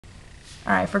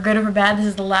Alright, for good or for bad, this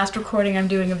is the last recording I'm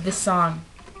doing of this song.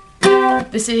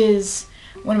 This is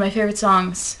one of my favorite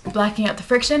songs, Blacking Out the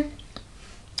Friction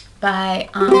by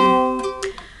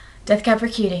Death Cab for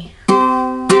Cutie.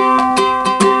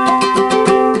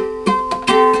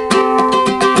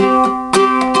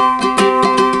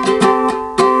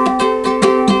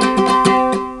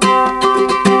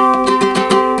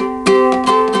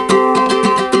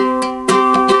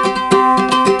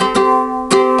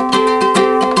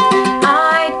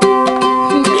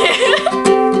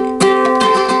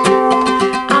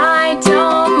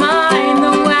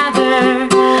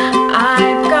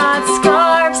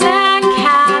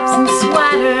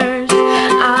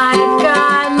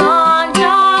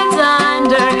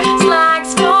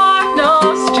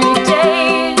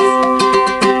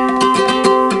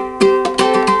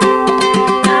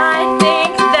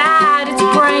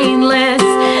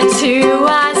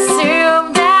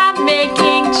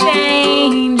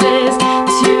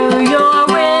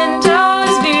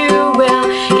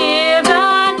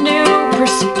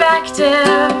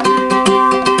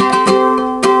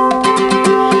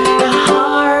 The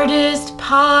hardest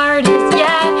part is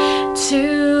yet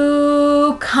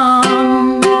to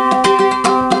come.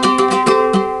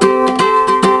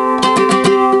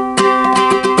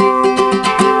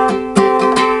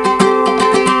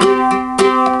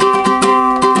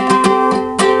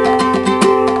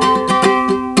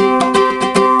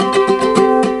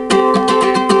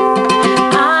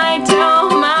 I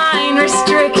don't mind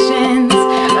restrictions,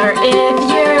 or if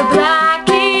you're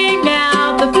blacking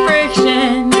out the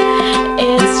friction,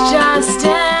 it's just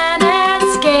an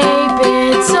escape,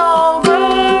 it's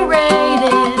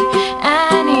overrated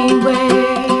anyway.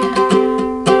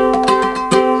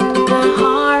 The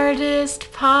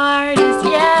hardest part is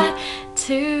yet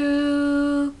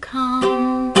to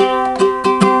come,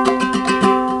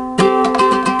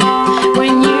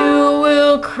 when you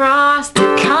will cross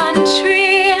the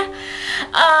country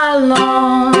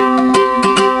alone.